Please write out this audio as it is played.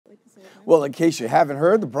Well, in case you haven't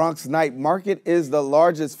heard, the Bronx Night Market is the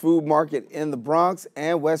largest food market in the Bronx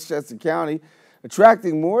and Westchester County,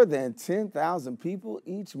 attracting more than 10,000 people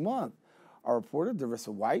each month. Our reporter, Darissa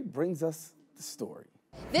White, brings us the story.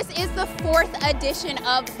 This is the 4th edition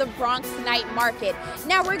of the Bronx Night Market.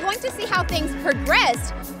 Now we're going to see how things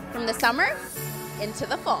progressed from the summer into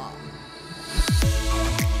the fall.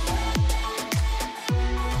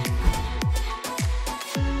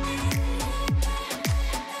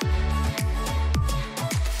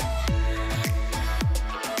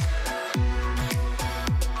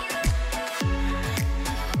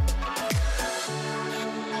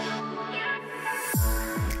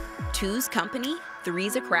 Two's company,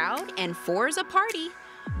 three's a crowd, and four's a party.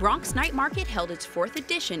 Bronx Night Market held its 4th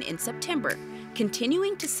edition in September,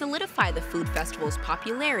 continuing to solidify the food festival's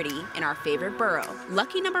popularity in our favorite borough.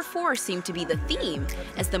 Lucky number 4 seemed to be the theme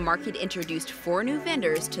as the market introduced 4 new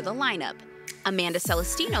vendors to the lineup. Amanda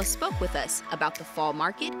Celestino spoke with us about the fall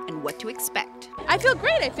market and what to expect. I feel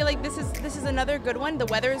great. I feel like this is another good one. The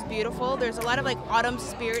weather is beautiful. There's a lot of like autumn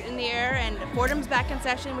spirit in the air, and Fordham's back in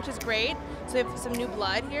session, which is great. So we have some new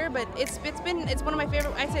blood here, but it's one of my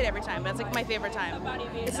favorite. I say it every time, but it's like my favorite time.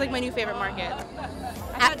 It's like my new favorite market.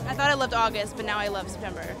 I thought I loved August, but now I love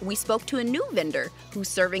September. We spoke to a new vendor who's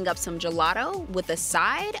serving up some gelato with a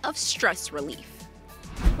side of stress relief.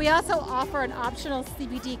 We also offer an optional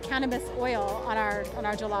CBD cannabis oil on our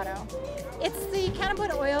gelato. It's the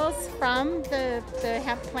cannabis oils from the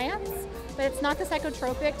hemp plants, but it's not the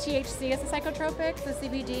psychotropic. THC is the psychotropic. The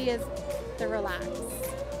CBD is the relax.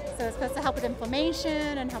 So it's supposed to help with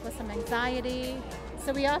inflammation and help with some anxiety.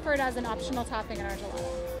 So we offer it as an optional topping in our gelato.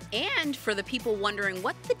 And for the people wondering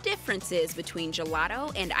what the difference is between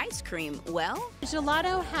gelato and ice cream, well,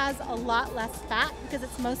 gelato has a lot less fat because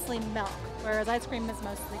it's mostly milk, whereas ice cream is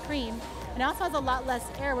mostly cream. And it also has a lot less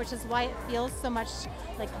air, which is why it feels so much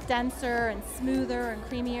like denser and smoother and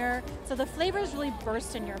creamier. So the flavors really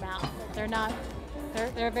burst in your mouth.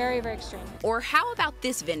 They're very, very extreme. Or how about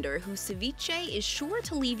this vendor whose ceviche is sure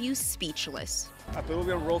to leave you speechless? A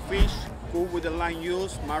Peruvian raw fish, cooked with the lime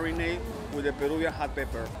juice, marinade with the Peruvian hot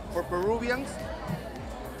pepper. For Peruvians,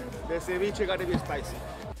 the ceviche gotta be spicy.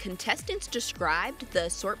 Contestants described the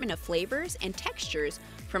assortment of flavors and textures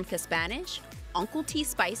from Caspanish, Uncle T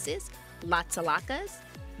spices, latzalacas,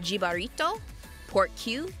 jibarito, pork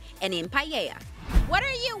cube, and impayea. What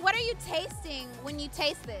are you tasting when you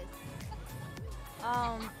taste this?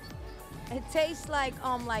 It tastes like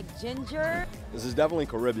ginger. This is definitely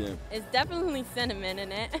Caribbean. It's definitely cinnamon in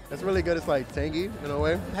it. It's really good. It's like tangy in a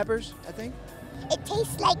way. Peppers, I think. It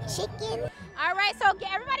tastes like chicken. All right, so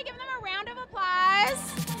everybody give them a round of applause.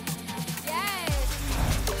 Yes.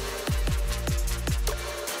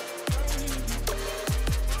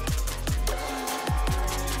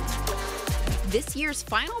 This year's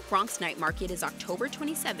final Bronx Night Market is October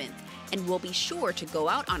 27th, and we'll be sure to go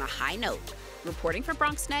out on a high note. Reporting for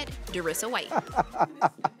Bronxnet, Darissa White.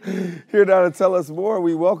 Here now to tell us more,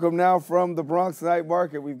 we welcome now from the Bronx Night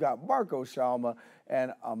Market, we've got Marco Shalma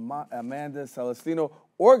and Amanda Celestino,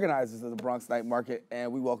 organizers of the Bronx Night Market,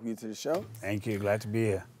 and we welcome you to the show. Thank you. Glad to be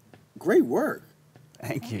here. Great work.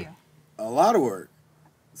 Thank you. A lot of work.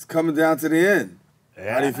 It's coming down to the end.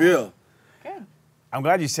 Yeah. How do you feel? Good. I'm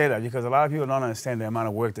glad you say that because a lot of people don't understand the amount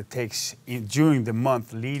of work that takes during the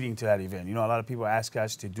month leading to that event. You know, a lot of people ask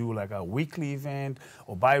us to do like a weekly event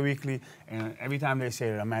or bi-weekly, and every time they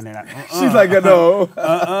say that, Amanda, she's like, no.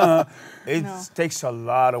 It takes a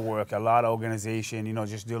lot of work, a lot of organization, you know,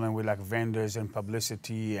 just dealing with like vendors and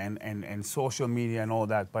publicity and social media and all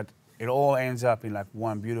that. But it all ends up in like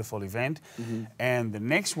one beautiful event. Mm-hmm. And the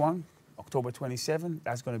next one, October 27th,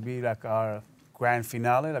 that's going to be like our grand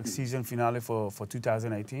finale, like season finale for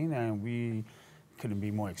 2018, and we couldn't be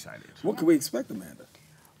more excited. What can we expect, Amanda?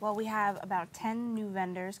 Well, we have about 10 new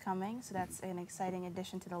vendors coming, so that's an exciting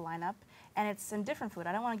addition to the lineup. And it's some different food.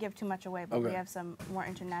 I don't want to give too much away, but we have some more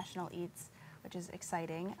international eats, which is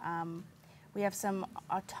exciting. We have some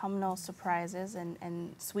autumnal surprises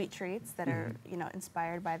and sweet treats that are, you know,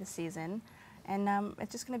 inspired by the season. And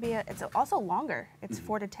it's just going to be, it's also longer. It's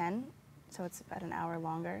 4 to 10, so it's about an hour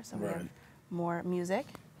longer. So we have more music,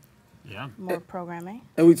 more programming.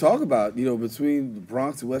 And we talk about, you know, between the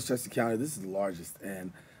Bronx and Westchester County, this is the largest.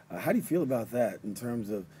 And how do you feel about that in terms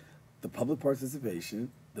of the public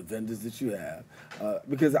participation, the vendors that you have?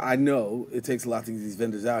 Because I know it takes a lot to get these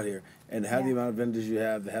vendors out here, and to have the amount of vendors you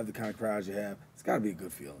have, to have the kind of crowds you have, it's got to be a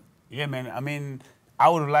good feeling. Yeah, man. I mean,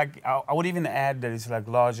 I would even add that it's like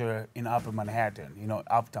larger in Upper Manhattan, you know,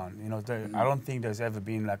 Uptown. You know, I don't think there's ever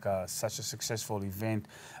been like such a successful event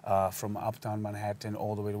from Uptown Manhattan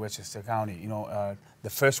all the way to Westchester County. You know, the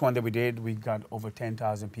first one that we did, we got over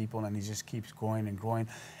 10,000 people, and it just keeps growing and growing.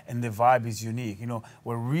 And the vibe is unique. You know,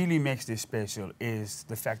 what really makes this special is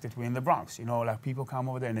the fact that we're in the Bronx. You know, like people come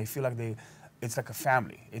over there and they feel like it's like a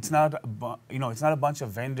family. It's not, you know, it's not a bunch of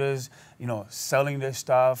vendors, you know, selling their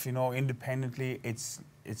stuff, you know, independently.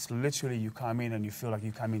 It's literally you come in and you feel like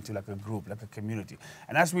you come into like a group, like a community.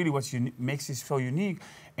 And that's really what makes this so unique.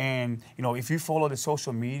 And, you know, if you follow the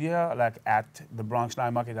social media, like at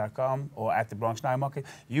thebronxnightmarket.com or at the Bronx Night Market,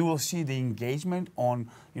 you will see the engagement on,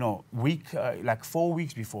 you know, like 4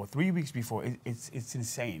 weeks before, 3 weeks before. It's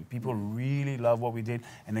insane. People really love what we did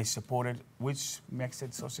and they support it, which makes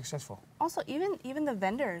it so successful. Also, even the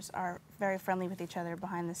vendors are very friendly with each other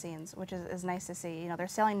behind the scenes, which is nice to see. You know, they're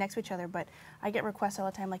selling next to each other, but I get requests all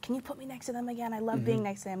the time like, can you put me next to them again? I love being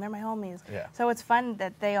next to them. They're my homies. Yeah. So it's fun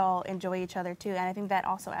that they all enjoy each other too, and I think that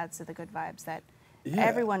also adds to the good vibes that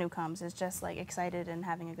everyone who comes is just like excited and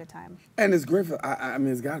having a good time. And it's great for, I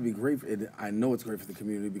mean, it's got to be great. I know it's great for the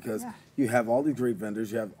community because you have all these great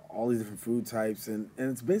vendors, you have all these different food types, and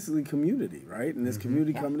it's basically community, right? And this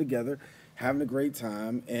community coming together, having a great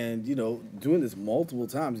time, and, you know, doing this multiple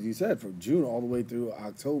times, as you said, from June all the way through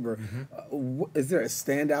October. Is there a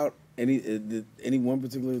standout, any one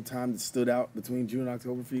particular time that stood out between June and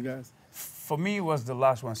October for you guys? For me, it was the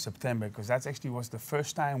last one, September, because that actually was the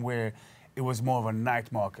first time where it was more of a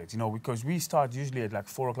night market, you know, because we start usually at like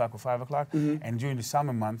 4 o'clock or 5 o'clock, and during the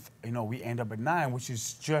summer month, you know, we end up at 9, which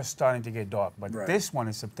is just starting to get dark. But this one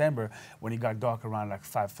in September, when it got dark around like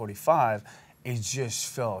 5:45, it just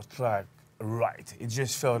felt like right. It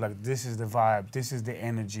just felt like this is the vibe, this is the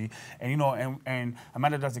energy, and you know, and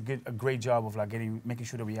Amanda does a great job of like making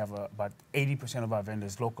sure that we have about 80% of our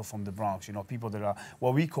vendors local from the Bronx. You know, people that are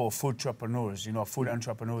what we call food entrepreneurs. You know, food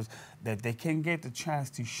entrepreneurs that they can get the chance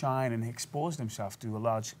to shine and expose themselves to a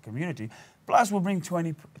large community. Plus, we'll bring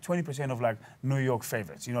 20% of like New York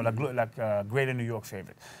favorites. You know, like greater New York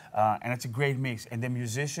favorite, and it's a great mix. And the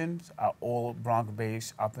musicians are all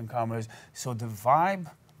Bronx-based, up-and-comers. So the vibe.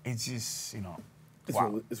 It's just, you know,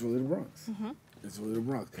 it's really the Bronx. It's really the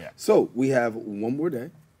Bronx. Yeah. So we have one more day,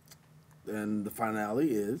 and the finale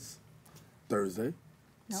is Thursday.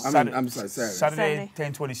 No. I'm sorry, Saturday. Saturday,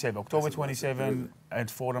 10/27, October 27 at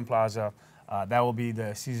Fordham Plaza. That will be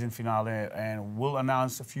the season finale, and we'll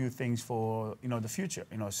announce a few things for, you know, the future.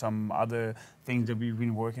 You know, some other things that we've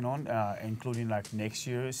been working on, including like next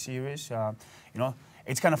year's series. You know,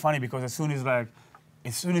 it's kind of funny because as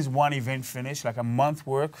soon as one event finishes, like a month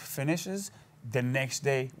work finishes, the next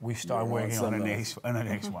day we start working on the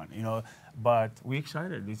next one. You know, but we're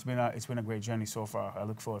excited. It's been a great journey so far. I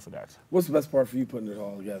look forward for that. What's the best part for you putting it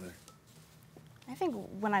all together? I think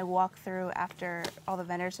when I walk through after all the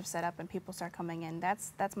vendors have set up and people start coming in,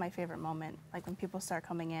 that's my favorite moment. Like when people start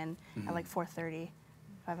coming in at like 4:30,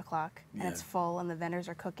 5 o'clock, and it's full, and the vendors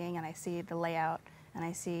are cooking, and I see the layout, and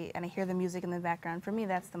I hear the music in the background. For me,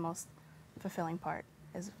 that's the most fulfilling part,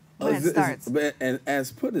 is when it starts. And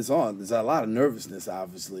as putting this on, there's a lot of nervousness,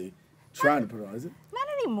 obviously, trying to put it on, is it? Not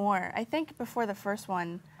anymore. I think before the first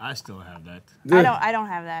one. I still have that. I don't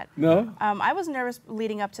have that. No? I was nervous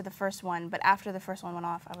leading up to the first one, but after the first one went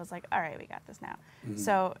off, I was like, all right, we got this now.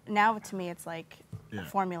 So now to me, it's like a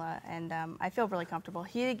formula, and I feel really comfortable.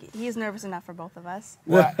 He's nervous enough for both of us.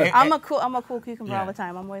 Well, I'm a cool cucumber all the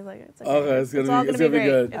time. I'm always like, it's okay, it's all gonna be great.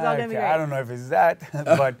 good. It's all gonna be great. I don't know if it's that,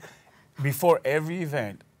 but before every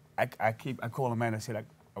event, I call Amanda and say like,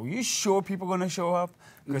 are you sure people are gonna show up?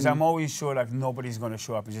 Because I'm always sure like nobody's gonna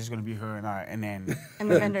show up. It's just gonna be her and I, and then and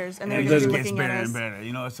the vendors, and it just gets better and better.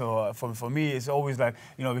 You know, so for me, it's always like,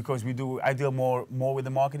 you know, because I deal more with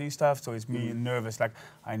the marketing stuff, so it's me nervous. Like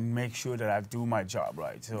I make sure that I do my job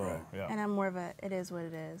right. So yeah. And I'm more of a, it is what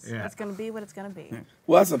it is. Yeah. It's gonna be what it's gonna be.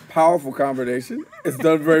 Well, that's a powerful combination. It's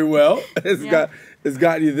done very well. It's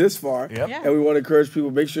gotten you this far. Yep. Yeah. And we want to encourage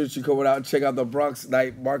people, make sure that you come out and check out the Bronx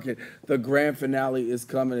Night Market. The grand finale is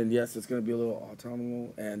coming, and yes, it's going to be a little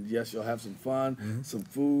autumnal, and yes, you'll have some fun, some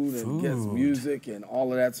food, and get some music and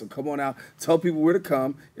all of that. So come on out. Tell people where to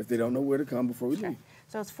come if they don't know where to come before we leave.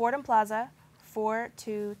 So it's Fordham Plaza,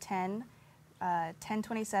 4-10,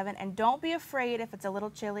 1027, and don't be afraid if it's a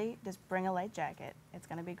little chilly. Just bring a light jacket. It's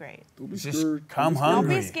gonna be great. Don't be Just scared. come Don't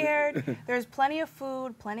hungry. be scared. There's plenty of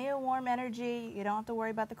food, plenty of warm energy. You don't have to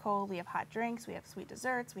worry about the cold. We have hot drinks. We have sweet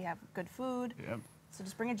desserts. We have good food. Yep. So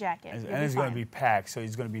just bring a jacket. And it's going to be packed, so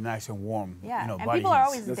it's going to be nice and warm. Yeah, you know, and body people are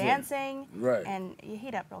heat. always dancing, Right. and you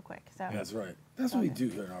heat up real quick. So That's right. That's what we do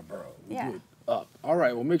here in our borough. We Yeah. do it up. All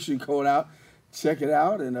right, well, make sure you code out. check it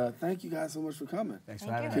out. And thank you guys so much for coming. Thanks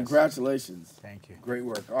for having us. Congratulations. Thank you. Great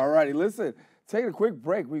work. All righty, listen, taking a quick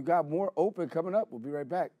break. We've got more open coming up. We'll be right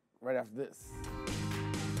back right after this.